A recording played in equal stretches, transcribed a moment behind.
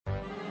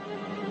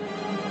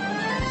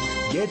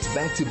Get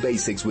back to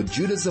basics with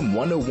Judaism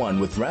 101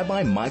 with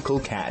Rabbi Michael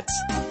Katz.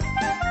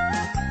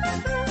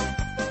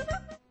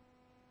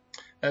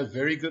 A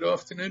very good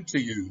afternoon to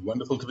you.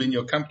 Wonderful to be in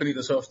your company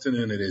this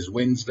afternoon. It is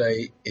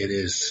Wednesday. It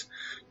is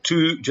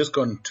just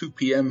gone 2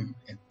 p.m.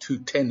 and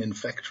 2:10 in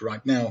fact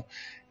right now.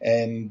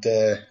 And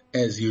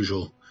as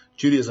usual,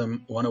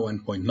 Judaism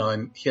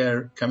 101.9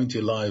 here, coming to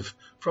you live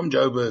from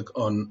Joburg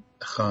on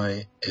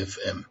Chai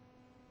FM.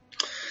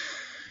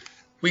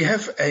 We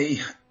have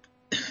a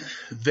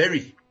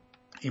very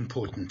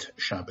important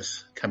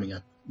Shabbos coming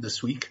up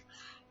this week.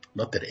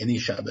 Not that any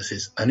Shabbos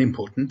is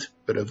unimportant,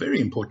 but a very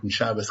important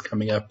Shabbos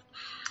coming up.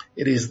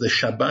 It is the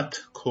Shabbat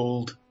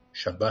called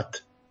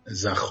Shabbat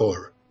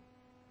Zachor.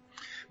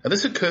 Now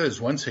this occurs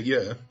once a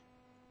year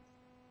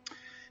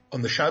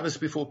on the Shabbos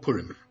before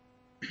Purim.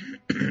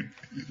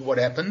 What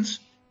happens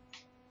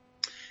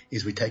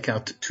is we take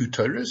out two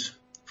Torahs.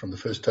 From the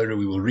first Torah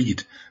we will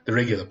read the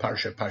regular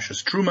Parsha,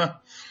 Parshas Truma,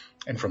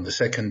 and from the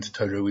second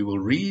Torah we will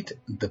read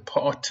the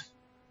part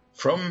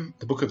from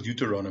the book of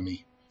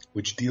Deuteronomy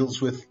which deals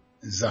with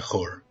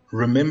Zachor,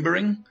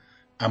 remembering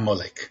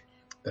Amalek,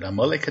 that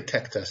Amalek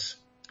attacked us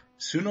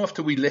soon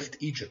after we left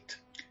Egypt.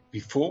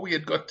 Before we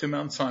had got to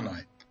Mount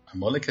Sinai,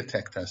 Amalek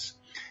attacked us,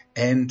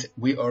 and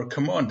we are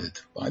commanded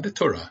by the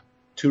Torah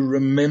to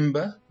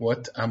remember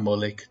what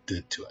Amalek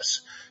did to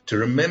us, to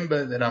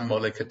remember that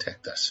Amalek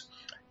attacked us.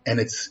 And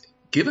it's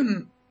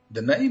given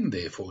the name,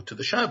 therefore, to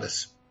the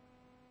Shabbos,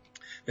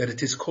 that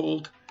it is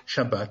called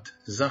Shabbat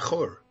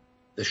Zachor,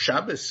 the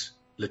Shabbos,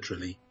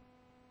 literally,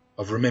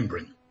 of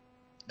remembering.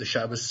 The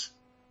Shabbos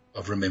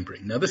of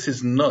remembering. Now, this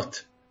is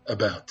not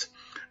about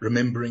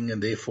remembering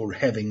and therefore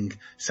having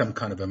some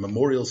kind of a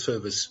memorial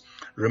service,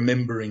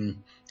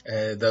 remembering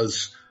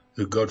those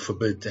who, God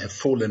forbid, have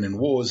fallen in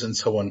wars and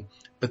so on.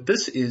 But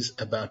this is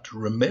about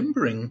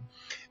remembering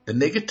the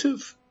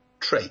negative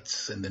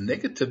traits and the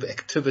negative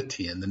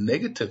activity and the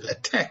negative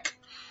attack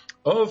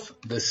of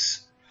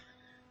this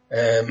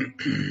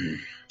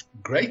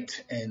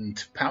great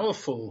and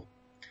powerful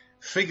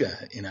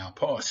figure in our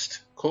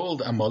past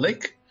called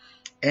Amalek,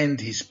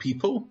 and his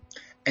people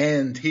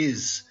and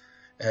his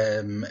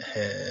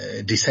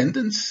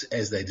descendants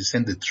as they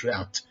descended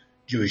throughout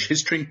Jewish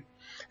history.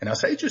 And our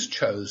sages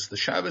chose the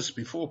Shabbos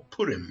before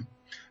Purim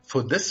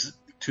for this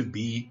to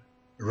be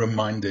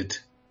reminded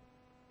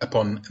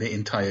upon the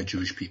entire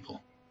Jewish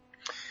people.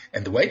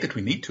 And the way that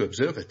we need to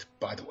observe it,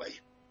 by the way,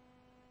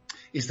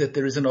 is that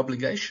there is an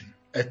obligation,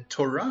 a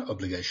Torah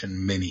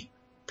obligation, many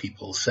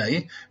people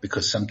say,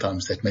 because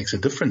sometimes that makes a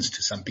difference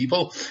to some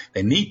people.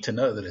 They need to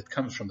know that it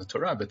comes from the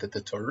Torah, but that the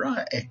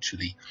Torah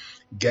actually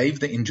gave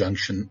the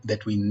injunction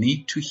that we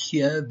need to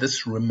hear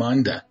this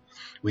reminder.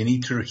 We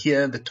need to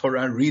hear the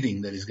Torah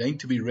reading that is going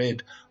to be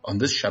read on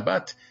this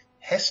Shabbat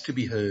has to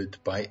be heard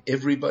by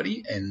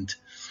everybody, and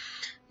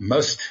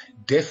most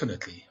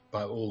definitely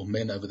by all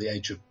men over the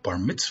age of bar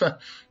mitzvah.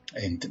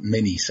 And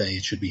many say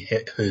it should be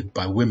heard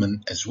by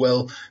women as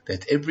well,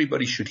 that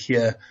everybody should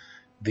hear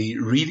the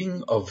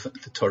reading of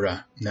the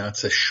Torah. Now,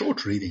 it's a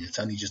short reading. It's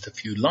only just a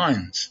few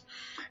lines.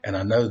 And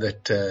I know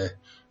that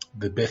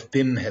the Beth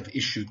Din have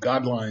issued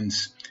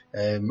guidelines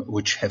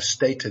which have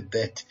stated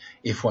that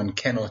if one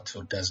cannot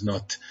or does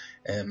not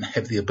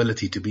have the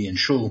ability to be in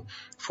shul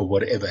for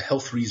whatever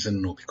health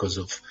reason or because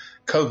of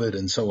COVID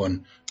and so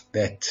on,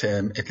 that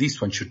at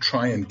least one should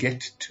try and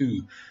get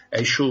to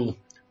a shul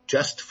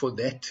just for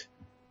that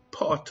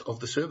part of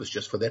the service,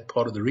 just for that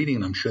part of the reading.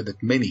 And I'm sure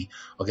that many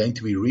are going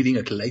to be reading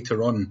it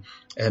later on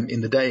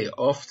in the day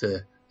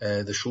after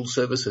the shul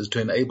services to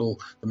enable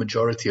the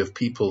majority of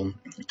people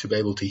to be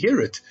able to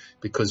hear it,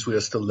 because we are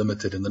still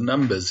limited in the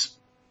numbers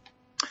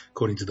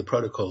according to the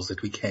protocols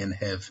that we can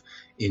have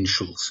in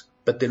shuls.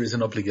 But there is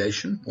an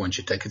obligation, one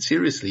should take it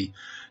seriously,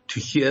 to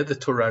hear the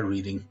Torah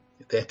reading.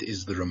 That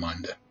is the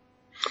reminder.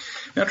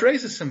 Now, it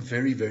raises some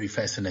very, very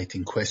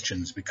fascinating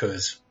questions,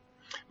 because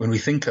when we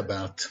think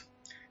about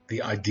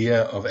the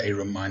idea of a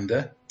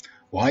reminder,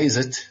 why is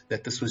it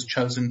that this was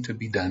chosen to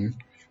be done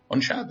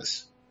on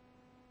Shabbos?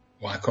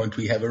 Why can't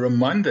we have a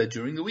reminder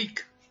during the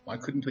week? Why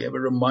couldn't we have a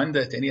reminder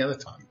at any other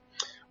time?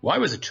 Why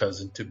was it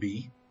chosen to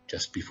be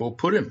just before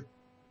Purim?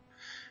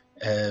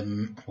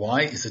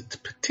 Why is it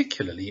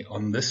particularly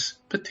on this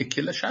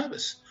particular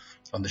Shabbos,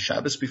 on the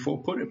Shabbos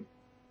before Purim?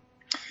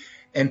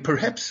 And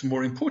perhaps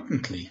more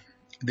importantly,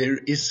 there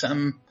is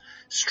some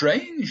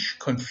strange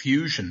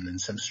confusion and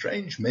some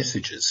strange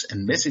messages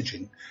and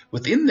messaging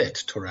within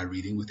that Torah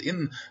reading,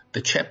 within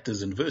the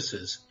chapters and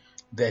verses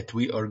that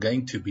we are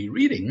going to be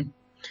reading,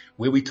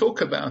 where we talk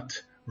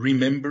about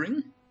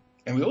remembering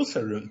and we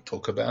also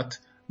talk about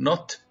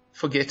not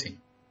forgetting.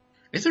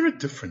 Is there a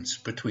difference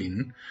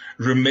between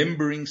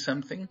remembering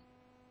something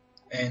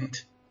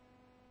and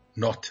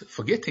not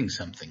forgetting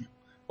something?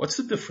 What's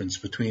the difference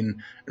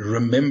between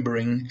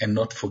remembering and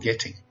not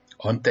forgetting?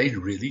 Aren't they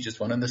really just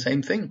one and the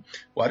same thing?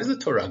 Why does the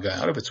Torah go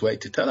out of its way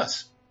to tell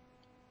us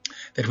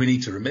that we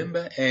need to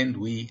remember and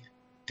we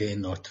dare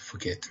not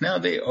forget? Now,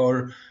 there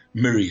are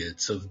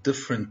myriads of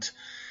different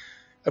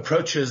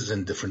approaches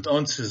and different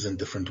answers and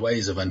different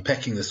ways of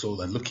unpacking this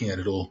all and looking at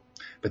it all.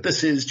 But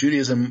this is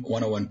Judaism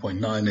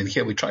 101.9, and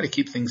here we try to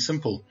keep things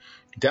simple,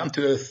 down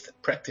to earth,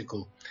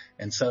 practical.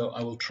 And so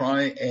I will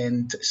try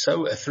and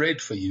sow a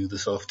thread for you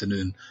this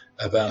afternoon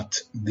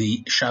about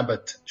the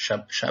Shabbat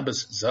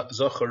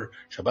Zachor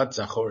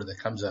that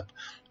comes up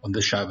on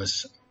the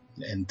Shabbos,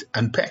 and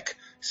unpack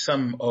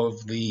some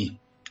of the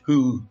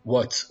who,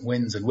 what,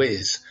 whens and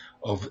wheres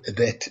of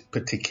that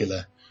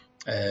particular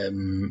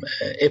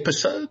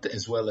episode,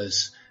 as well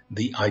as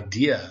the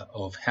idea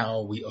of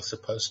how we are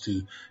supposed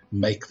to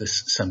make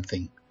this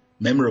something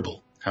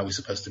memorable, how we're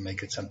supposed to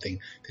make it something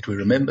that we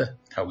remember,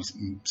 how we're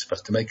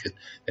supposed to make it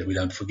that we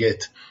don't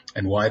forget,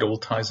 and why it all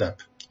ties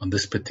up on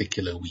this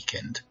particular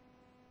weekend.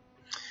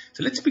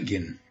 So let's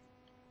begin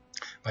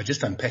by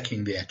just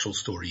unpacking the actual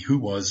story. Who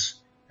was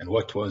and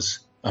what was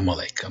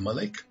Amalek?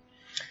 Amalek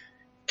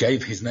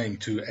gave his name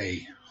to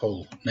a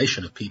whole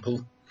nation of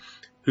people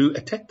who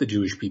attacked the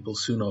Jewish people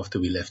soon after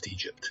we left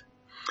Egypt.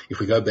 If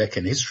we go back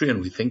in history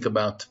and we think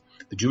about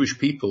the Jewish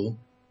people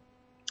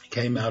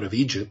came out of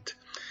Egypt,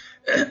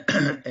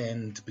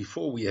 and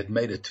before we had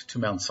made it to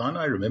Mount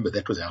Sinai, remember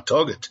that was our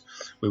target.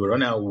 We were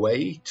on our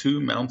way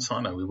to Mount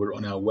Sinai. We were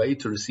on our way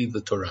to receive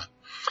the Torah.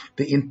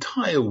 The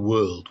entire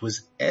world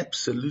was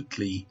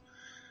absolutely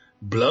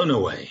blown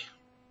away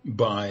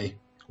by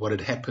what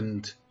had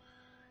happened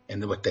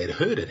and what they'd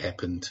heard had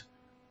happened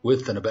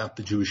with and about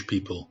the Jewish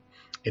people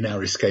in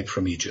our escape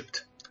from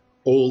Egypt.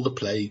 All the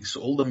plagues,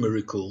 all the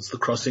miracles, the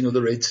crossing of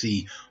the Red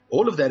Sea,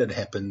 all of that had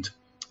happened.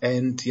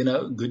 And,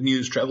 good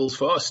news travels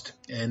fast.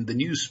 And the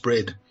news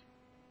spread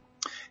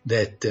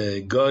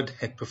that God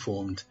had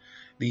performed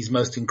these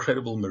most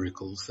incredible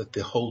miracles, that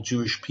the whole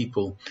Jewish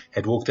people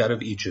had walked out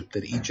of Egypt,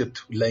 that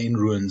Egypt lay in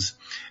ruins,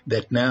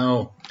 that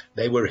now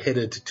they were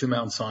headed to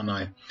Mount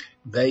Sinai.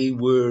 They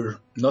were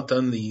not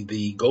only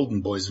the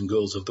golden boys and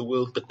girls of the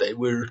world, but they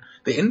were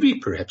the envy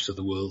perhaps of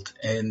the world.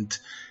 And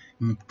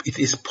it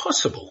is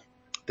possible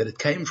that it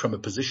came from a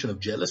position of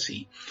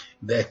jealousy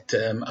that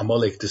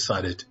Amalek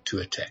decided to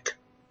attack.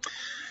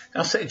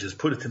 Our sages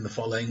put it in the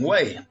following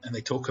way, and they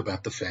talk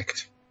about the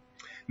fact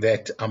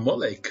that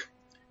Amalek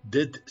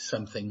did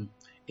something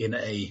in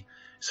a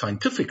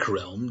scientific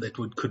realm that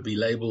could be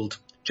labeled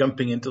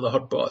jumping into the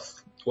hot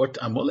bath. What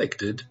Amalek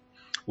did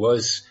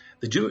was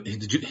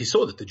he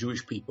saw that the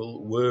Jewish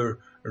people were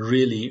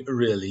really,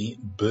 really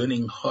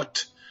burning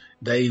hot.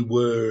 They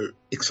were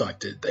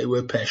excited. They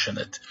were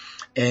passionate.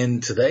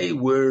 And they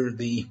were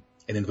in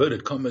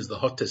inverted commas, the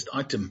hottest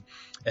item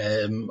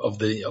of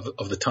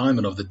the time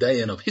and of the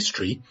day and of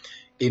history,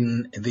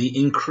 in the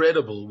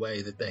incredible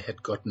way that they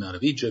had gotten out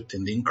of Egypt,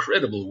 in the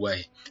incredible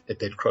way that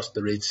they'd crossed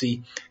the Red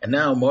Sea, and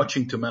now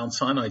marching to Mount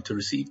Sinai to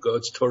receive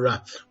God's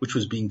Torah, which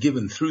was being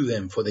given through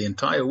them for the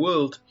entire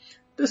world.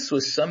 This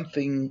was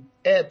something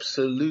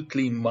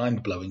absolutely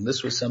mind-blowing.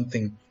 This was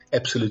something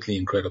absolutely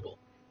incredible.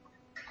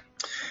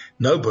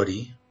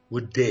 Nobody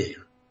would dare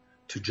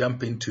to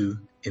jump into,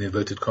 in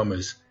inverted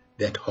commas,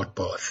 that hot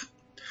bath.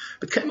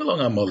 But came along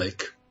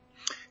Amalek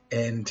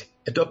and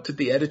adopted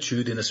the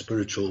attitude in a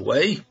spiritual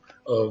way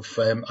of,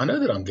 I know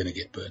that I'm going to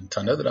get burnt.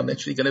 I know that I'm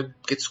actually going to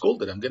get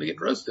scalded. I'm going to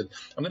get roasted.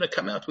 I'm going to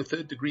come out with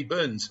third-degree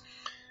burns.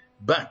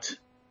 But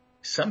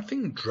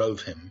something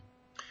drove him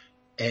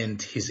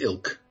and his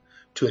ilk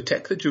to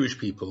attack the Jewish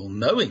people,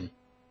 knowing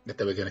that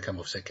they were going to come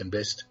off second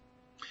best.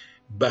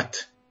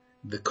 But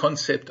the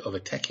concept of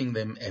attacking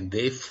them and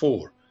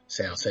therefore,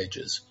 say our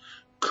sages,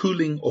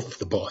 cooling off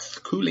the bath,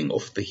 cooling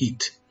off the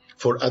heat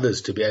for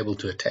others to be able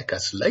to attack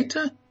us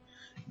later,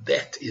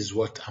 that is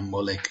what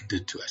Amalek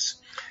did to us.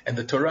 And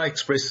the Torah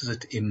expresses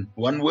it in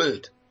one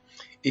word.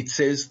 It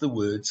says the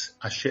words,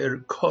 Asher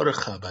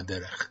korcha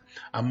baderech.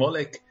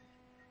 Amalek,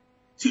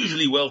 it's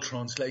usually well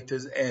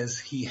translated as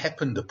he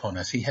happened upon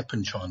us. He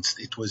happened chanced.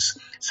 It was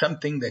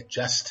something that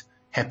just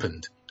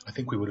happened. I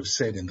think we would have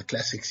said in the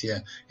classics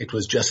here, it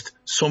was just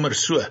somer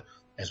sua,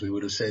 as we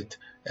would have said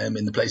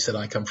in the place that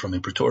I come from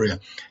in Pretoria.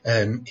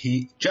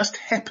 He just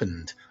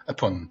happened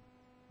upon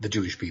the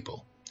Jewish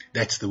people.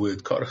 That's the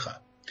word korcha.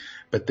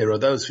 But there are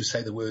those who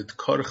say the word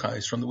korcha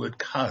is from the word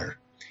kar.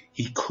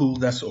 He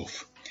cooled us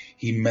off.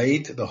 He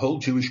made the whole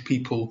Jewish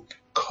people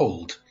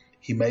cold.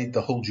 He made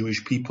the whole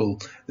Jewish people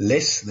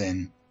less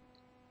than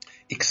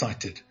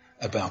excited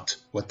about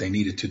what they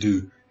needed to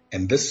do.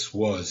 And this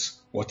was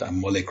what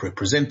Amalek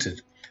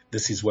represented.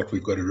 This is what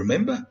we've got to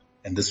remember,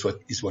 and this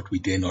is what we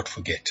dare not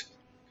forget.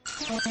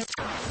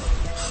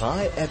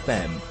 Chai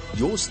FM,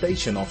 your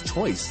station of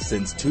choice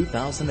since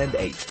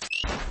 2008.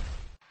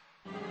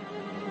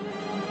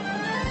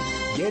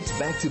 Get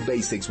back to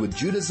basics with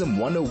Judaism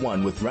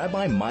 101 with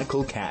Rabbi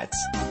Michael Katz.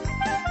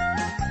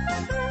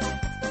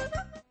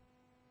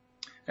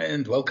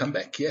 And welcome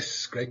back.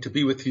 Yes, great to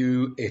be with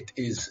you. It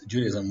is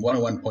Judaism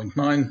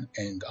 101.9,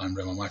 and I'm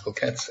Rabbi Michael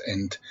Katz,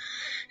 and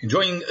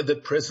enjoying the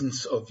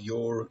presence of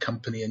your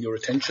company and your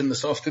attention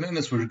this afternoon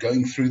as we're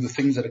going through the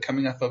things that are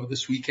coming up over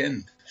this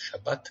weekend.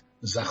 Shabbat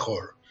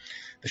Zachor,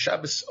 the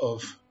Shabbos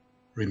of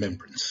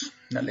remembrance.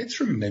 Now let's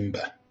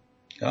remember.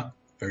 Yeah,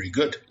 very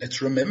good.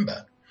 Let's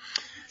remember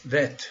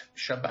that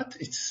Shabbat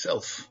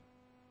itself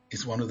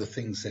is one of the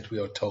things that we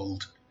are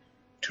told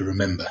to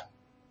remember.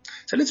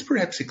 So let's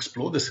perhaps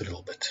explore this a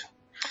little bit,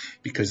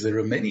 because there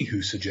are many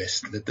who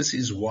suggest that this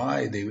is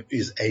why there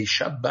is a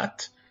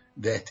Shabbat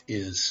that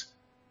is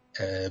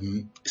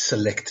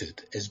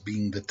selected as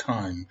being the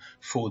time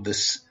for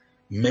this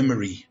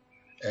memory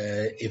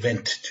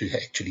event to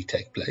actually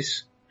take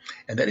place.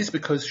 And that is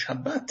because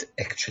Shabbat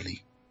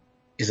actually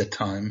is a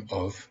time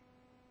of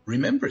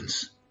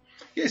remembrance.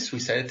 Yes, we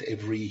say it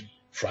every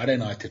Friday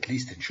night, at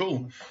least in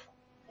Shul,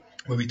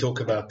 when we talk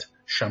about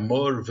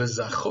Shamor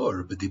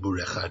v'Zachor b'dibur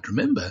echad.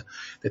 Remember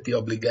that the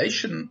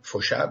obligation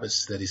for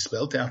Shabbos that is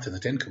spelled out in the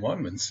Ten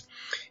Commandments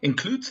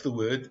includes the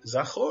word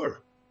Zachor,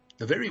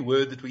 the very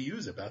word that we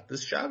use about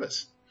this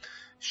Shabbos.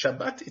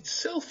 Shabbat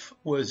itself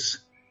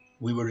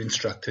we were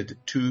instructed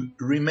to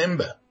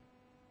remember.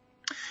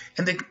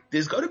 And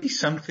there's got to be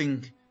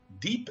something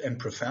deep and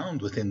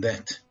profound within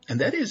that.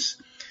 And that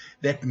is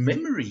that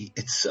memory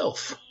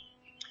itself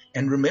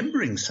and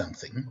remembering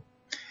something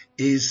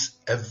is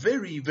a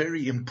very,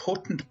 very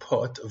important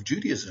part of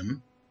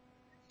Judaism,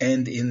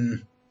 and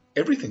in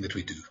everything that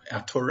we do.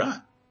 Our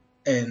Torah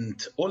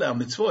and all our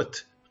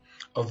mitzvot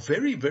are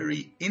very,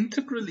 very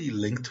integrally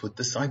linked with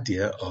this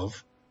idea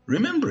of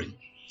remembering.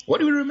 What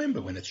do we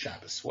remember when it's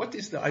Shabbos? What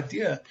is the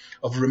idea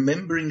of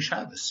remembering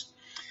Shabbos?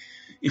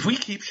 If we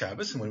keep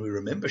Shabbos, and when we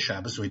remember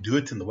Shabbos, we do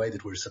it in the way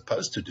that we're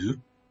supposed to do,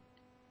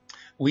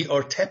 we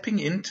are tapping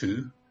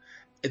into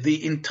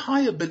the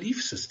entire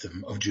belief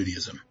system of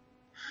Judaism,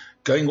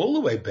 going all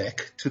the way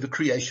back to the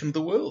creation of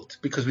the world,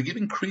 because we're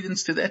giving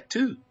credence to that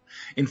too.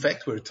 In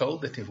fact, we're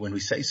told that when we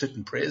say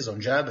certain prayers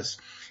on Shabbos,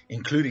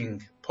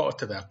 including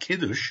part of our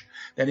Kiddush,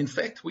 that in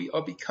fact we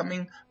are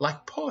becoming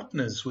like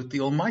partners with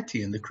the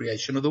Almighty in the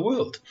creation of the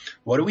world.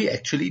 What are we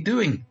actually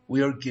doing?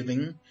 We are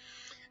giving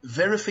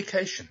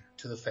verification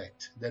to the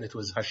fact that it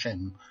was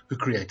Hashem who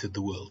created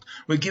the world.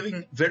 We're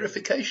giving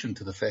verification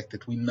to the fact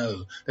that we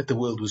know that the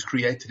world was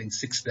created in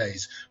 6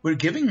 days. We're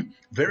giving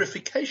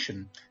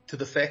verification to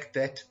the fact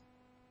that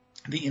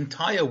the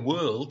entire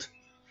world,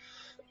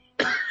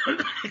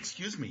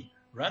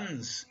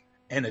 runs,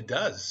 and it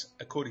does,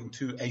 according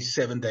to a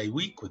 7-day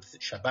week, with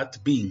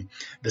Shabbat being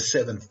the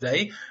 7th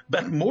day.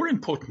 But more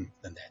important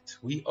than that,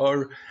 we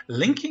are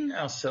linking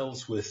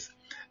ourselves with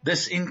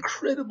this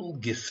incredible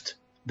gift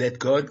that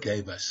God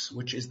gave us,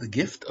 which is the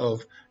gift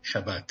of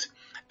Shabbat,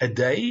 a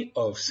day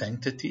of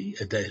sanctity,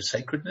 a day of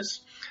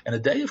sacredness, and a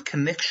day of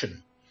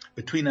connection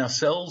between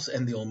ourselves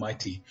and the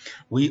Almighty.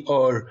 We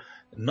are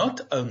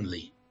not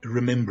only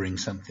remembering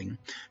something,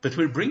 but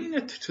we're bringing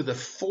it to the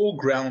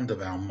foreground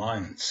of our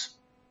minds.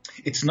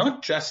 It's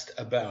not just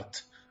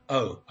about,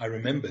 I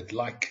remembered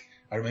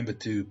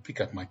to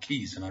pick up my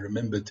keys, and I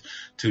remembered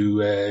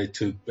to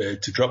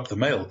drop the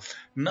mail.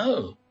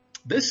 No,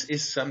 this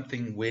is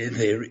something where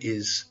there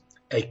is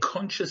a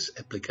conscious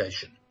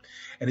application.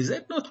 And is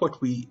that not what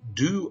we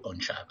do on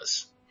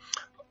Shabbos?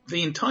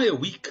 The entire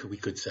week, we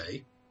could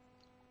say,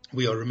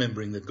 we are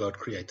remembering that God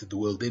created the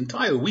world. The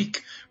entire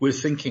week, we're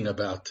thinking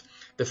about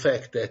the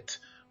fact that,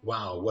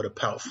 wow, what a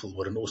powerful,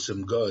 what an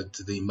awesome God,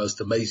 the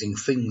most amazing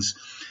things,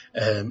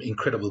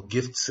 incredible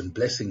gifts and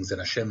blessings that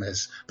Hashem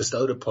has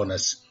bestowed upon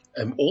us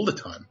all the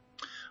time.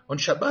 On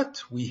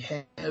Shabbat, we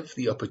have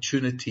the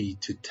opportunity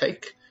to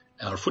take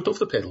our foot off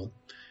the pedal,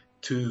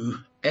 to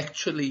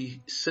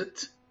actually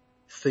sit,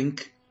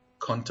 think,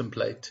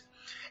 contemplate,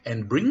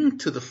 and bring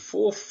to the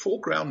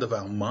foreground of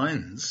our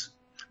minds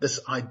this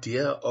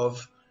idea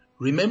of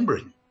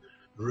remembering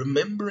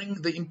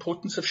the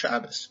importance of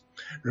Shabbos,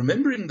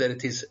 remembering that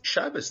it is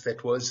Shabbos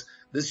that was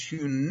this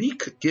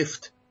unique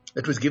gift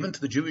that was given to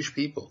the Jewish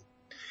people,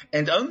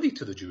 and only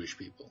to the Jewish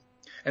people.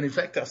 And in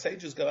fact, our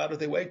sages go out of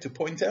their way to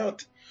point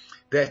out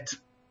that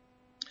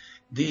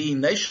the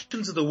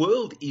nations of the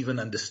world even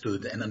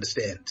understood and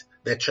understand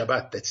that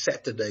Shabbat, that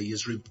Saturday,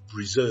 is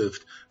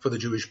reserved for the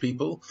Jewish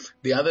people.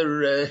 The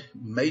other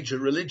major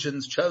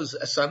religions chose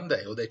a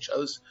Sunday, or they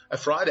chose a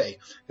Friday.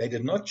 They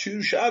did not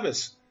choose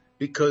Shabbos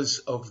because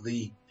of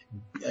the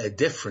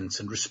deference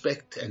and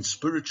respect and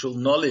spiritual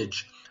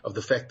knowledge of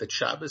the fact that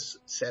Shabbos,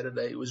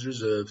 Saturday, was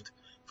reserved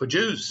for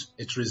Jews.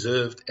 It's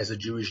reserved as a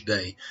Jewish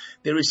day.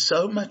 There is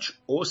so much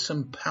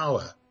awesome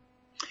power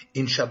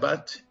in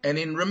Shabbat and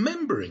in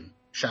remembering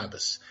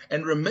Shabbos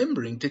and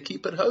remembering to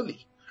keep it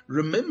holy.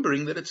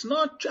 Remembering that it's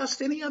not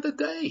just any other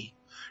day.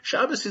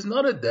 Shabbos is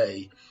not a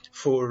day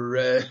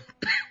for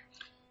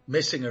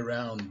messing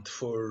around,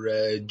 for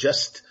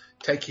just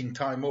taking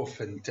time off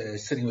and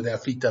sitting with our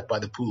feet up by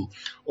the pool,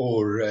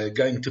 or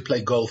going to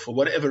play golf, or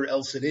whatever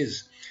else it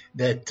is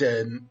that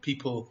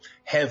people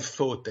have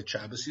thought that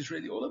Shabbos is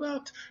really all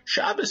about.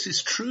 Shabbos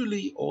is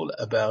truly all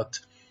about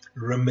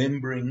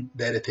remembering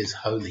that it is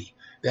holy,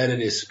 that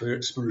it is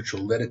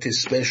spiritual, that it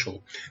is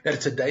special, that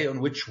it's a day on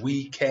which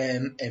we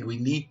can and we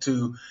need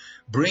to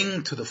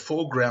bring to the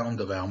foreground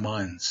of our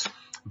minds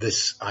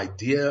this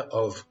idea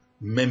of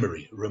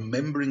memory,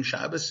 remembering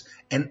Shabbos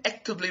and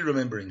actively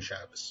remembering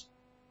Shabbos.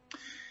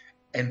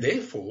 And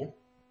therefore,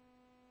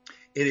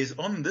 it is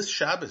on this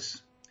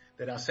Shabbos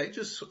that our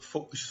sages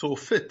saw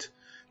fit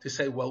to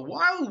say, well,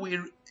 while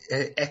we're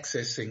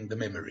accessing the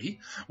memory,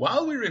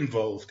 while we're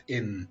involved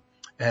in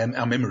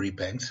our memory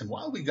banks, and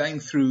while we're going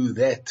through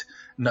that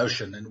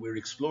notion and we're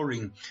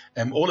exploring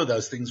all of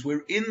those things,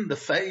 we're in the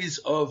phase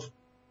of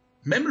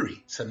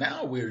memory. So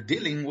now we're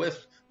dealing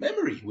with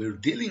memory. We're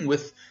dealing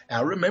with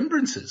our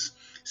remembrances.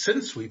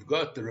 Since we've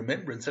got the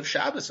remembrance of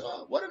Shabbos,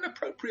 what an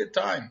appropriate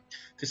time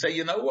to say,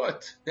 you know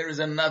what? There is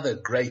another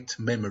great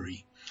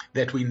memory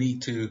that we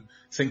need to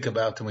think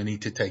about and we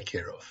need to take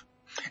care of.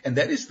 And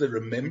that is the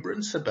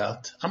remembrance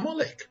about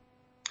Amalek.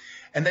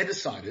 And they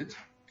decided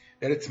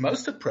that it's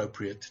most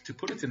appropriate to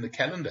put it in the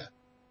calendar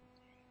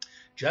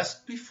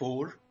just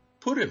before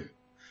Purim.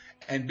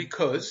 And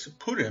because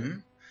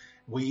Purim,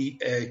 we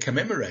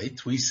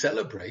commemorate, we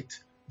celebrate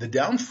the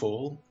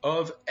downfall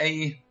of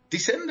a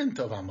descendant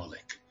of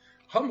Amalek,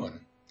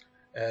 Haman,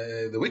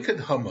 the wicked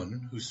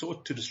Haman, who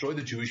sought to destroy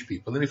the Jewish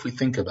people. And if we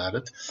think about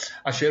it,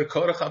 Asher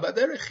Korach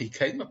Abaderech, he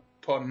came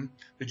upon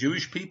the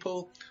Jewish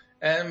people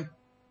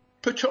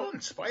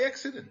perchance, by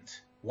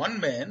accident. One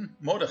man,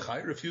 Mordechai,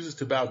 refuses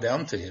to bow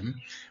down to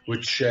him,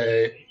 which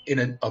in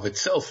and of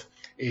itself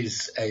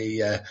is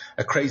a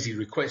crazy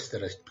request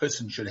that a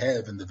person should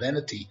have, and the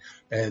vanity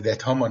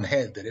that Haman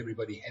had, that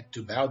everybody had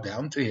to bow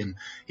down to him.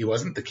 He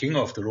wasn't the king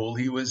after all,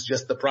 he was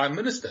just the prime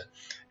minister.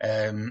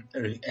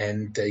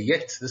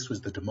 Yet this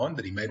was the demand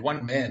that he made.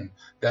 One man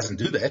doesn't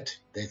do that.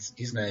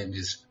 His name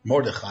is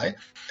Mordechai,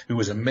 who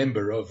was a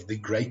member of the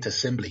great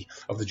assembly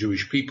of the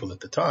Jewish people at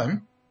the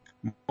time.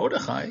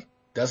 Mordechai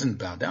doesn't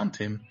bow down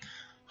to him.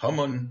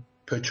 Haman,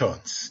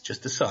 perchance,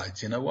 just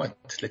decides, you know what,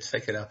 let's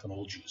take it out on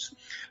all Jews.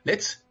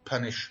 Let's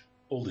punish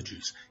all the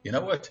Jews. You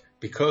know what,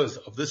 because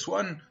of this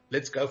one,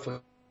 let's go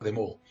for them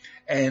all.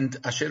 And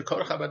Asher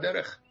Korach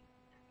Abaderech,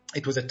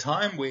 it was a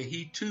time where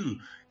he too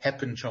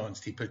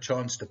he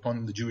perchanced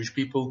upon the Jewish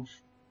people,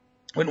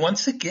 when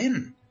once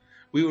again,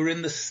 we were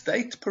in the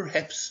state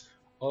perhaps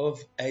of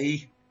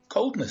a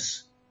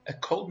coldness,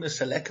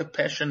 a lack of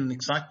passion and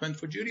excitement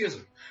for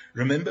Judaism.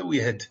 Remember, we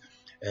had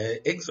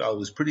exile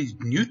was pretty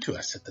new to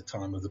us at the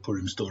time of the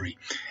Purim story.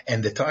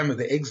 And the time of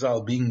the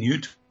exile being new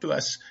to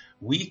us,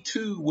 we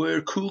too were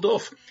cooled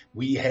off.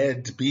 We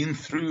had been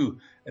through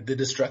the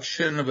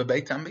destruction of a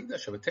Beit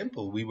HaMikdash, of a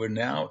temple. We were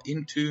now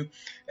into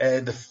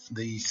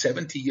the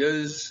 70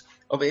 years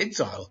of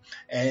exile,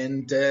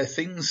 and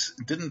things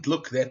didn't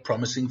look that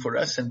promising for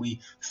us, and we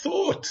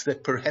thought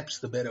that perhaps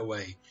the better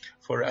way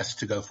for us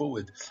to go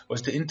forward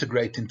was to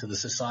integrate into the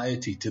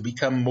society, to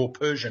become more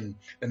Persian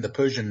than the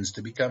Persians,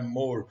 to become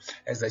more,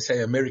 as they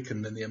say,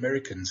 American than the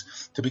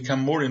Americans, to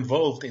become more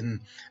involved in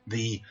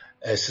the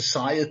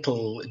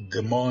societal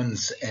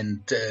demands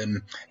and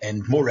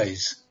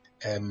mores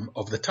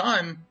of the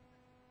time.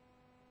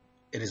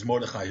 It is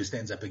Mordechai who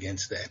stands up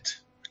against that,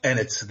 and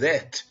it's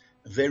that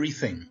very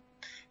thing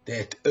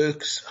that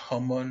irks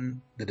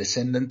Haman, the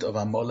descendant of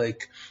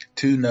Amalek,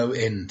 to no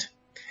end.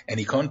 And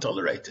he can't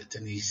tolerate it.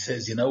 And he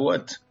says, you know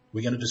what?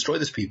 We're going to destroy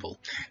this people.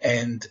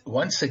 And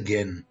once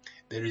again,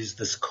 there is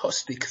this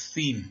caustic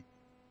theme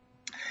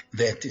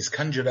that is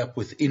conjured up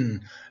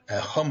within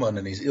Haman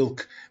and his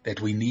ilk,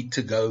 that we need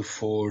to go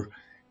for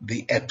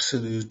the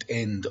absolute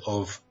end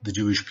of the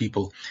Jewish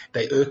people.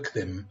 They irk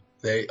them.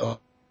 They are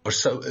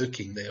so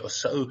irking. They are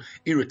so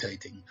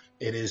irritating.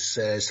 It is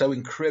so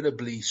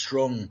incredibly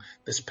strong,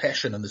 this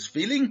passion and this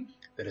feeling,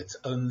 that it's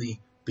only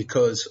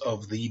because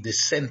of the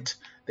descent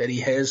that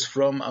he has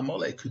from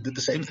Amalek, who did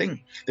the same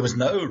thing. There was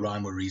no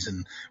rhyme or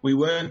reason. We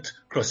weren't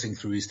crossing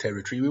through his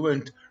territory. We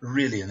weren't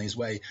really in his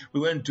way. We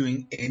weren't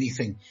doing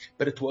anything.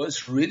 But it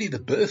was really the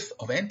birth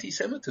of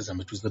anti-Semitism.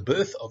 It was the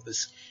birth of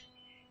this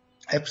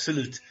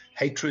absolute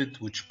hatred,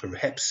 which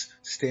perhaps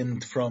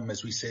stemmed from,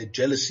 as we said,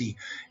 jealousy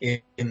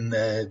in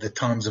the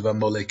times of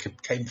Amalek.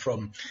 It came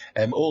from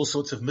all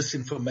sorts of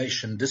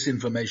misinformation,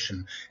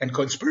 disinformation, and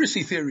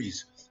conspiracy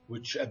theories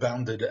which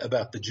abounded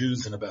about the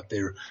Jews and about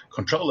their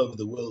control over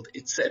the world,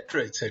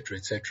 etc., etc.,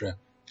 etc.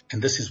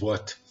 And this is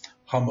what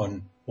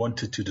Haman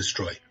wanted to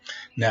destroy.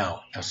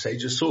 Now, our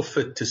sages saw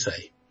fit to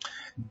say,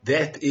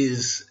 that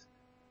is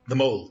the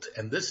mold.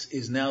 And this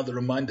is now the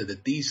reminder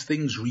that these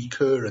things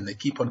recur and they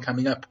keep on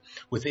coming up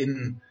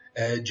within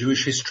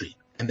Jewish history.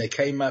 And they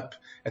came up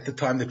at the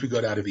time that we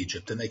got out of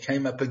Egypt, and they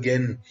came up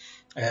again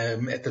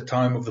at the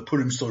time of the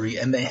Purim story,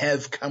 and they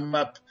have come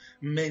up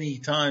many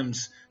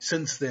times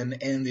since then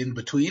and in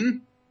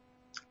between.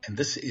 And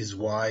this is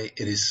why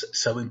it is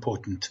so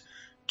important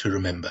to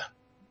remember.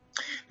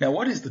 Now,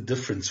 what is the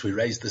difference? We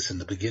raised this in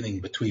the beginning,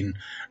 between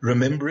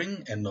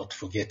remembering and not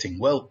forgetting.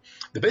 Well,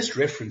 the best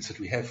reference that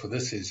we have for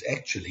this is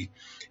actually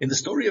in the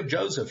story of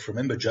Joseph.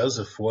 Remember,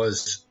 Joseph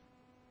was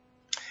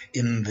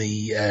in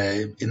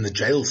the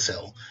jail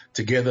cell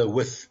together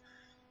with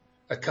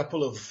a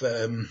couple of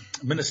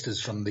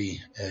ministers from the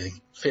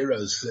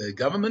Pharaoh's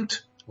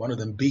government, one of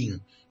them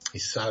being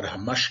Hisar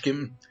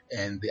HaMashkim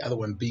and the other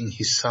one being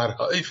Hisar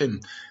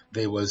HaOfim.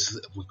 There was,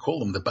 we call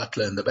them the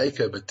butler and the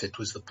baker, but it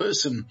was the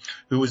person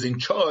who was in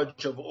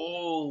charge of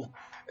all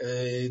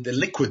the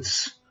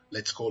liquids,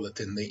 let's call it,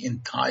 in the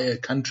entire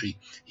country.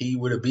 He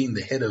would have been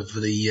the head of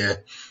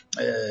the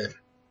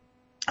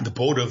the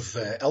board of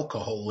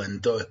alcohol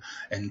and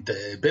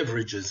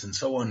beverages and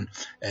so on.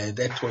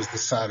 That was the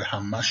Sar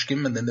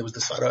HaMashkim, and then there was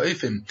the Sar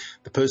HaOfim,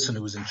 the person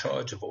who was in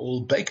charge of all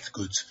baked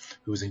goods,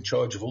 who was in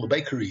charge of all the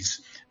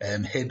bakeries,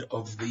 head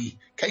of the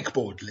cake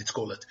board, let's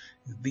call it.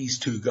 These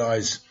two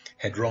guys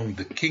had wronged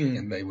the king,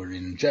 and they were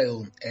in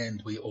jail,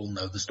 and we all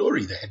know the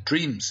story. They had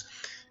dreams.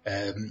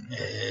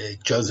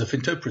 Joseph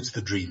interprets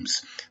the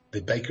dreams.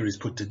 The baker is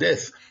put to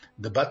death.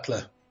 The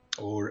butler,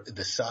 or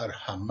the Sar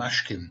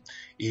HaMashkim,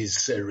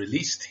 is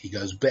released. He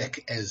goes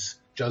back, as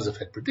Joseph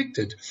had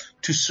predicted,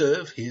 to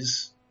serve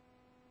his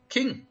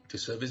king, to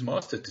serve his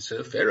master, to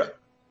serve Pharaoh.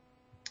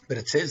 But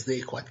it says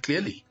there quite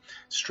clearly,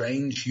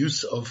 strange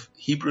use of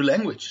Hebrew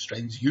language,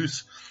 strange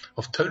use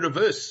of Torah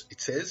verse.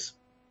 It says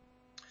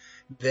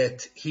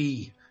that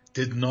he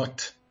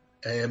didn't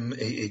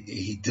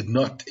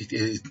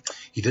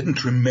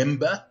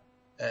remember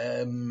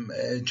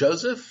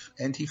Joseph,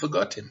 and he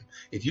forgot him.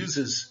 It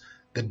uses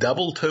the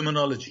double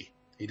terminology.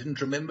 He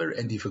didn't remember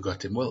and he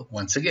forgot him. Well,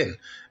 once again,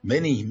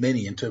 many,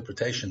 many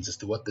interpretations as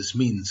to what this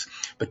means,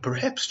 but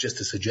perhaps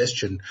just a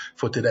suggestion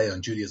for today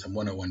on Judaism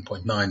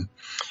 101.9.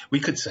 We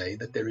could say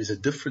that there is a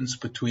difference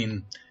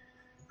between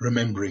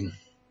remembering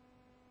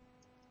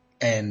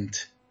and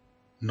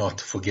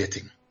not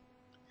forgetting.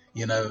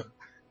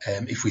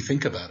 If we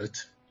think about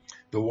it,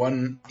 the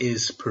one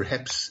is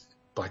perhaps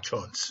by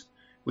chance.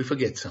 We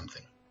forget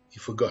something.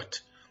 You forgot.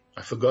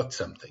 I forgot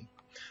something.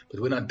 But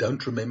when I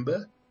don't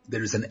remember,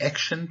 there is an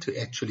action to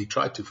actually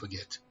try to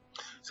forget.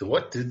 So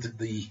what did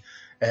the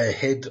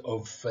head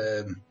of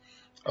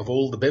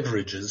all the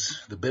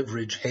beverages, the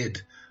beverage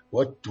head,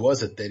 what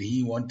was it that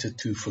he wanted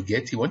to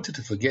forget? He wanted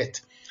to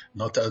forget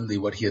not only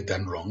what he had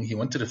done wrong, he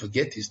wanted to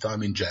forget his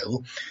time in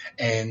jail,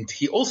 and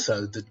he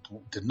also did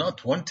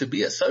not want to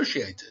be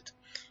associated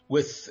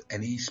with,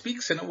 and he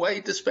speaks in a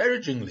way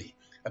disparagingly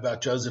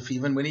about Joseph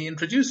even when he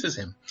introduces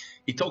him.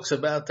 He talks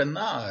about a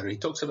nar, he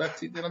talks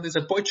about, there's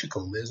a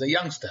boychikel, there's a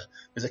youngster,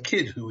 there's a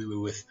kid who we were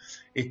with.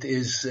 It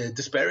is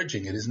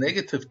disparaging, it is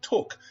negative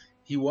talk.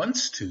 He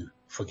wants to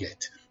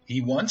forget.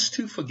 He wants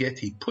to forget.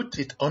 He put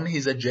it on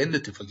his agenda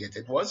to forget.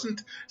 It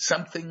wasn't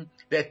something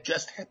that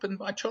just happened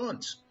by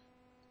chance.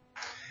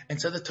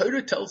 And so the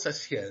Torah tells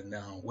us here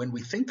now, when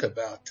we think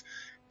about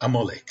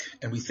Amalek,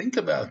 and we think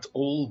about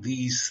all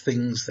these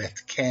things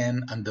that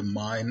can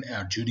undermine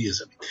our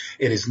Judaism.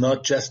 It is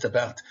not just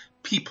about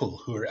people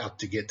who are out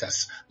to get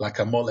us, like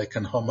Amalek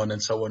and Haman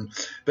and so on,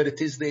 but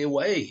it is their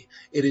way.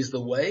 It is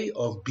the way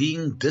of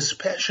being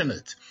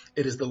dispassionate.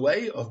 It is the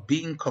way of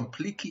being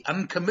completely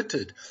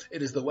uncommitted.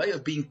 It is the way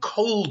of being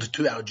cold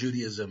to our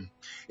Judaism.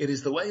 It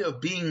is the way of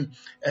being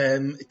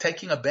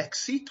taking a back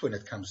seat when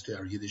it comes to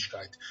our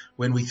Yiddishkeit.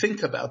 When we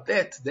think about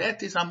that,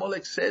 that is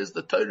Amalek, says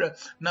the Torah.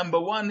 Number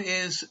one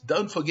is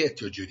don't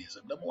forget your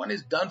Judaism. Number one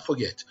is don't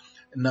forget.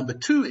 And number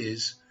two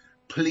is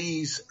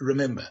please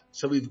remember.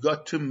 So we've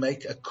got to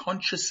make a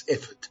conscious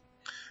effort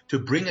to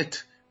bring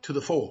it to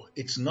the fore.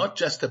 It's not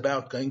just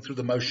about going through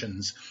the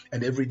motions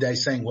and every day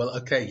saying, well,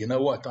 okay, you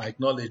know what? I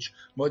acknowledge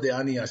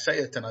Modéani, I say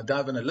it and I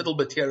dive in a little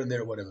bit here and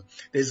there or whatever.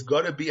 There's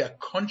got to be a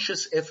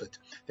conscious effort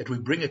that we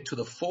bring it to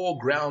the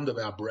foreground of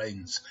our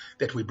brains,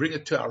 that we bring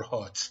it to our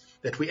hearts,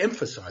 that we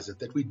emphasize it,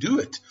 that we do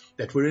it,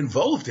 that we're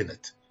involved in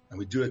it, and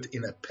we do it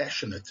in a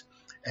passionate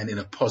and in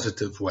a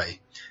positive way.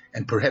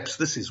 And perhaps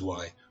this is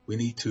why we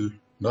need to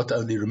not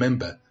only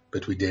remember,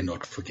 but we dare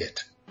not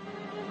forget.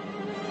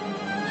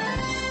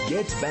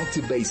 Get back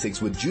to basics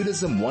with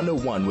Judaism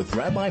 101 with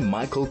Rabbi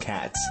Michael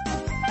Katz.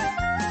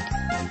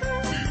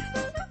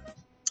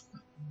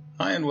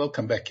 Hi and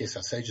welcome back. Yes,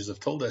 our sages have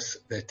told us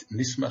that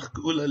Nismach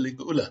Geula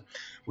Ligula.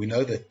 We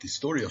know that the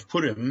story of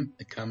Purim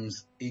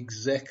comes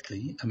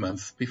exactly a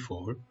month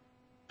before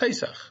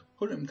Pesach.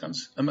 Purim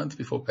comes a month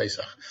before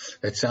Pesach.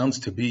 That sounds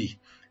to be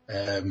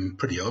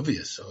pretty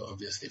obvious.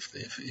 Obviously,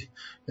 if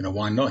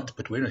why not?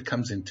 But when it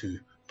comes into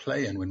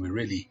play and when we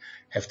really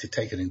have to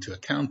take it into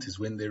account is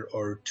when there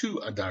are two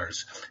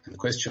Adars. And the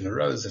question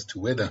arose as to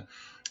whether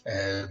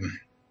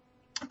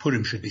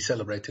Purim should be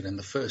celebrated in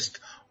the first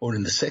or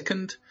in the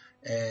second.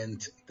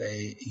 And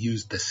they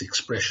used this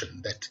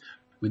expression that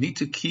we need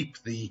to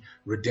keep the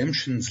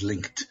redemptions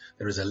linked.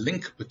 There is a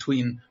link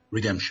between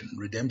redemption.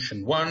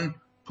 Redemption 1,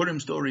 Purim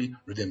story,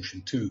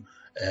 redemption 2,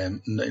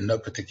 in no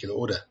particular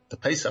order. The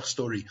Pesach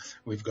story,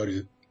 we've got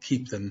to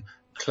keep them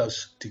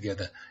close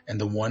together, and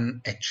the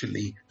one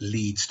actually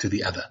leads to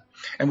the other.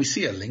 And we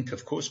see a link,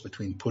 of course,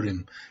 between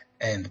Purim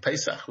and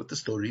Pesach with the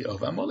story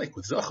of Amalek,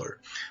 with Zachor.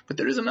 But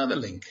there is another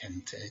link,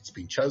 and it's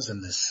been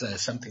chosen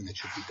as something that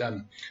should be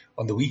done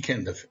on the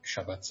weekend of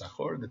Shabbat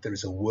Zachor, that there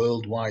is a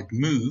worldwide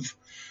move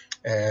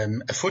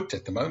afoot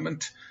at the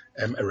moment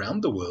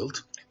around the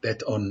world,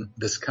 that on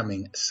this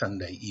coming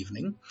Sunday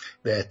evening,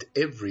 that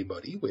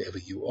everybody, wherever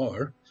you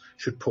are,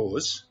 should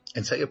pause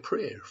and say a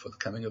prayer for the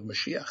coming of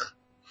Mashiach.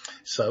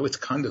 So it's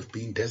kind of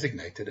been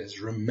designated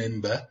as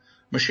Remember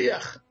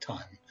Mashiach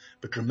time.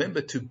 But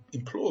remember to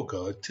implore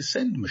God to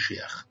send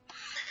Mashiach.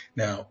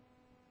 Now,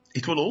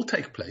 it will all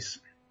take place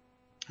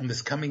on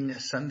this coming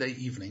Sunday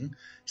evening,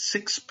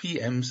 6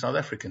 p.m. South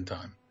African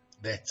time,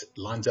 that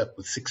lines up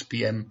with 6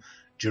 p.m.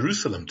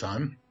 Jerusalem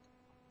time.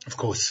 Of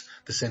course,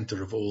 the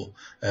center of all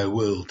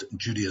world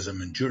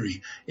Judaism and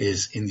Jewry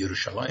is in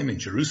Yerushalayim, in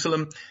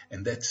Jerusalem,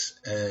 and that's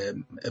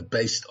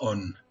based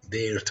on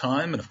their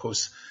time. And of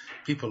course,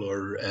 people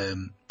are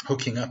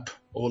hooking up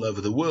all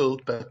over the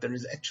world, but there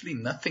is actually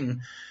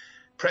nothing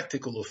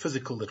practical or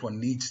physical that one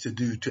needs to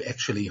do to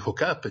actually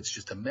hook up. It's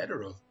just a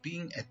matter of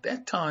being at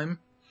that time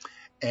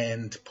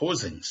and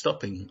pausing,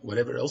 stopping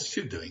whatever else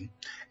you're doing,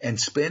 and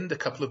spend a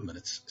couple of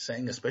minutes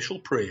saying a special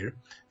prayer,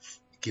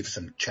 give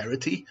some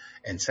charity,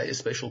 and say a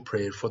special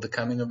prayer for the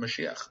coming of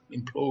Mashiach.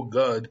 Implore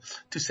God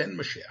to send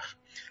Mashiach.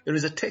 There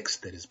is a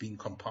text that has been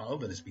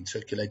compiled and has been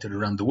circulated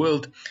around the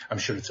world. I'm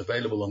sure it's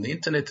available on the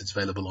internet. It's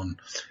available on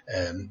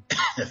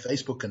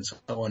Facebook and so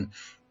on.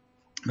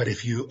 But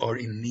if you are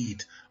in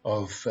need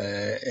of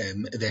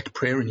that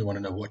prayer and you want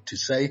to know what to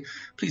say,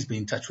 please be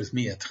in touch with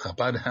me at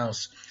Chabad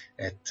House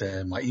at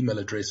my email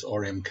address,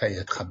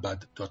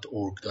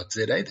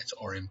 rmk@chabad.org.za. That's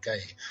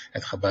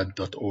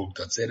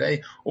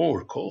rmk@chabad.org.za,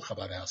 or call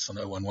Chabad House on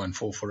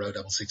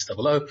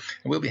 011-440-6600, and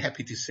we'll be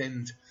happy to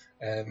send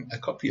a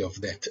copy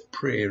of that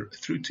prayer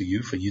through to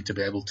you for you to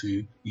be able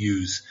to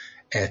use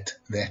at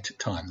that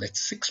time.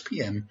 That's 6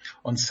 p.m.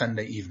 on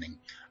Sunday evening.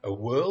 A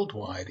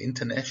worldwide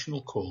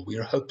international call. We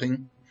are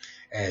hoping,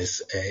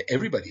 as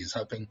everybody is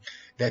hoping,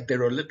 that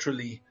there are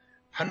literally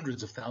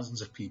hundreds of thousands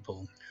of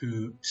people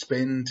who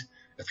spend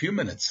a few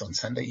minutes on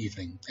Sunday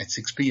evening at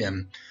 6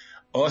 p.m.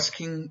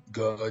 asking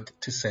God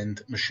to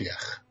send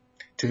Mashiach,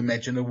 to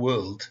imagine a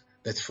world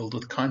that's filled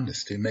with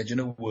kindness, to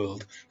imagine a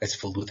world that's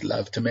filled with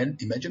love, to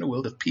imagine a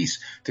world of peace,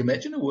 to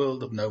imagine a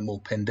world of no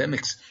more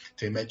pandemics,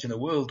 to imagine a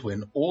world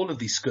when all of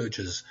these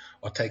scourges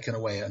are taken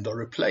away and are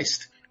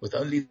replaced with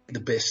only the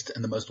best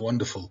and the most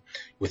wonderful,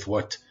 with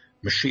what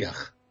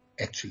Mashiach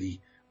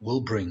actually will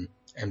bring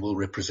and will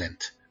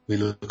represent. We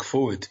look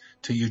forward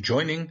to you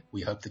joining.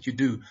 We hope that you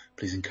do.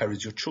 Please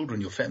encourage your children,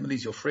 your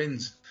families, your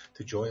friends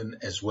to join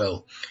as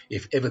well.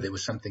 If ever there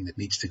was something that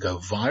needs to go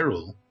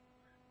viral,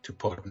 to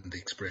pardon the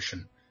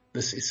expression,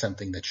 this is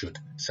something that should.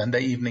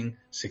 Sunday evening,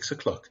 6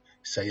 o'clock,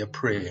 say a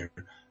prayer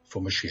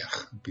for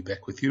Mashiach. I'll be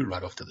back with you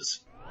right after this.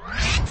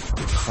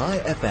 High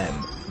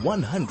FM,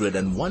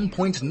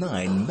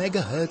 101.9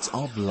 megahertz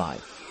of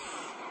life.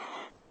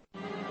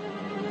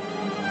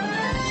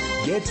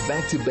 Get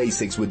back to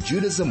basics with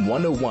Judaism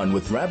 101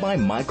 with Rabbi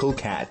Michael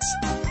Katz.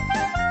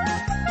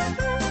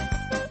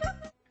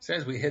 So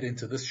as we head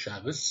into this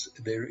Shabbos,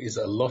 there is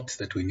a lot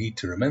that we need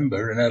to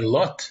remember and a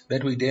lot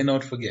that we dare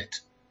not forget.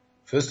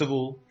 First of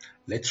all,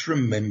 let's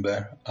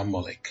remember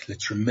Amalek.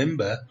 Let's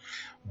remember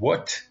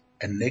what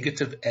a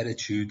negative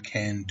attitude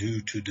can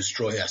do to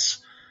destroy us.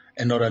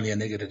 And not only a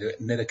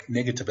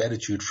negative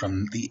attitude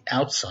from the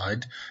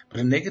outside, but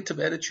a negative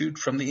attitude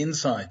from the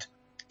inside.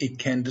 It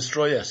can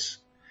destroy us.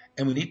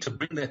 And we need to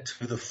bring that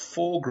to the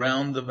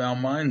foreground of our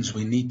minds.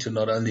 We need to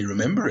not only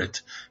remember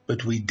it,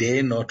 but we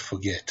dare not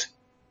forget.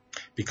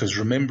 Because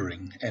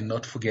remembering and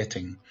not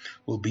forgetting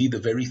will be the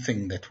very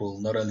thing that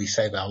will not only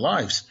save our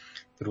lives,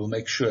 but will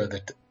make sure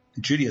that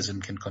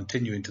Judaism can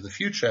continue into the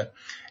future,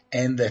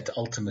 and that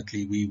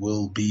ultimately we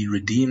will be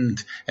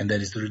redeemed. And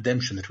that is the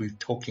redemption that we're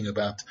talking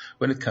about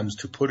when it comes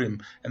to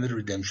Purim, and the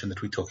redemption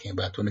that we're talking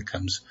about when it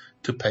comes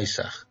to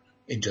Pesach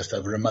in just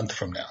over a month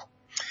from now.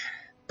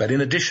 But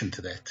in addition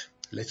to that,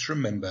 let's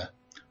remember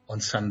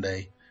on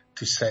Sunday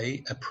to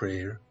say a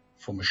prayer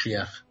for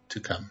Mashiach to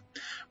come.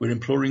 We're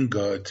imploring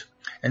God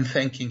and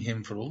thanking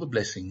Him for all the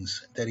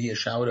blessings that He has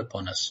showered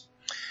upon us,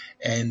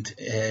 and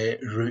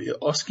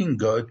asking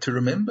God to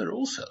remember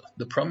also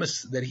the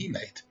promise that He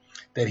made,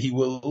 that He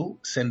will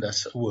send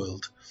us a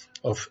world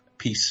of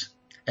peace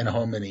and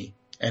harmony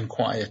and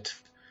quiet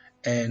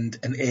and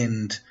an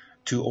end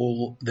to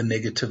all the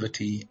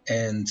negativity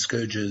and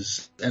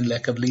scourges and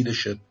lack of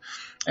leadership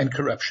and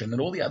corruption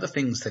and all the other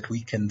things that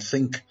we can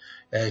think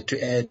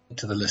to add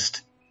to the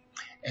list.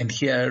 And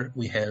here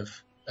we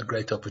have a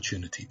great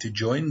opportunity to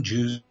join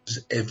Jews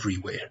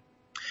everywhere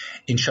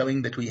in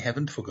showing that we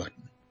haven't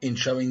forgotten, in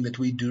showing that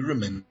we do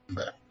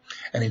remember,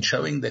 and in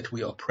showing that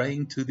we are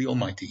praying to the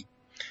Almighty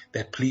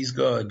that please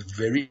God,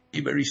 very,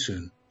 very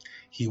soon,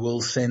 He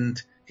will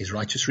send His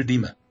righteous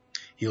Redeemer.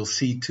 He'll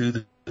see to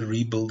the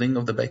rebuilding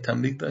of the Beit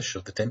HaMikdash,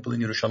 of the temple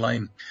in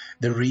Yerushalayim,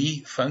 the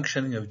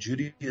re-functioning of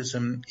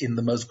Judaism in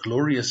the most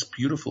glorious,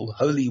 beautiful,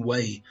 holy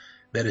way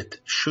that it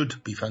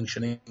should be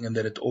functioning and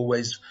that it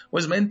always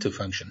was meant to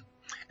function,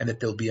 and that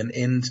there'll be an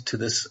end to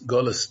this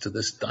golus, to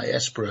this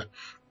diaspora,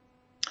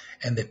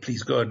 and that,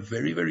 please God,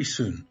 very, very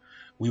soon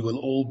we will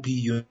all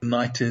be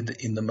united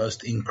in the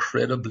most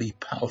incredibly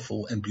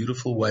powerful and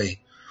beautiful way,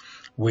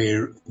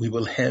 where we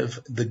will have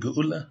the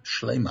Geula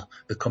Shlema,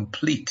 the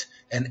complete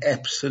and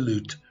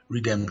absolute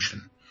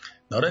redemption,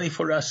 not only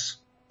for us,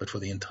 but for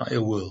the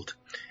entire world.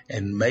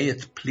 And may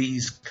it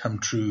please come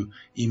true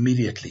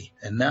immediately.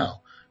 And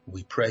now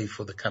we pray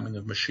for the coming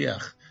of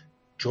Mashiach.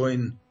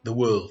 Join the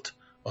world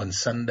on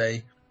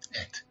Sunday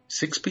at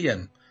 6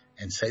 p.m.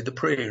 and say the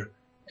prayer,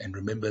 and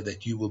remember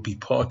that you will be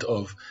part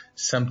of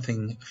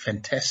something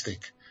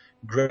fantastic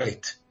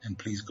great, and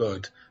please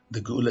God,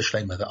 the Geula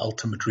Shlema, the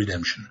ultimate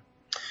redemption.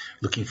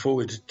 Looking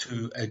forward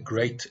to a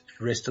great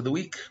rest of the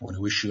week. I want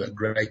to wish you a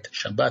great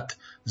Shabbat,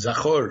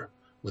 Zachor,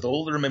 with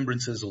all the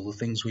remembrances, all the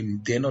things we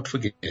dare not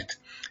forget,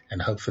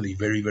 and hopefully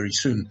very, very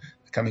soon,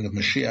 the coming of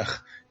Mashiach,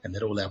 and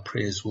that all our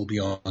prayers will be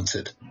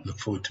answered. Look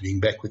forward to being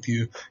back with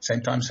you,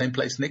 same time, same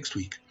place next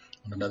week,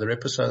 on another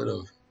episode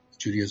of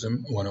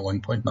Judaism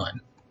 101.9.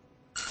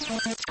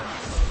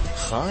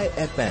 Chai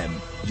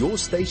FM, your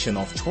station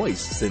of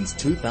choice since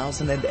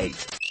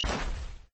 2008.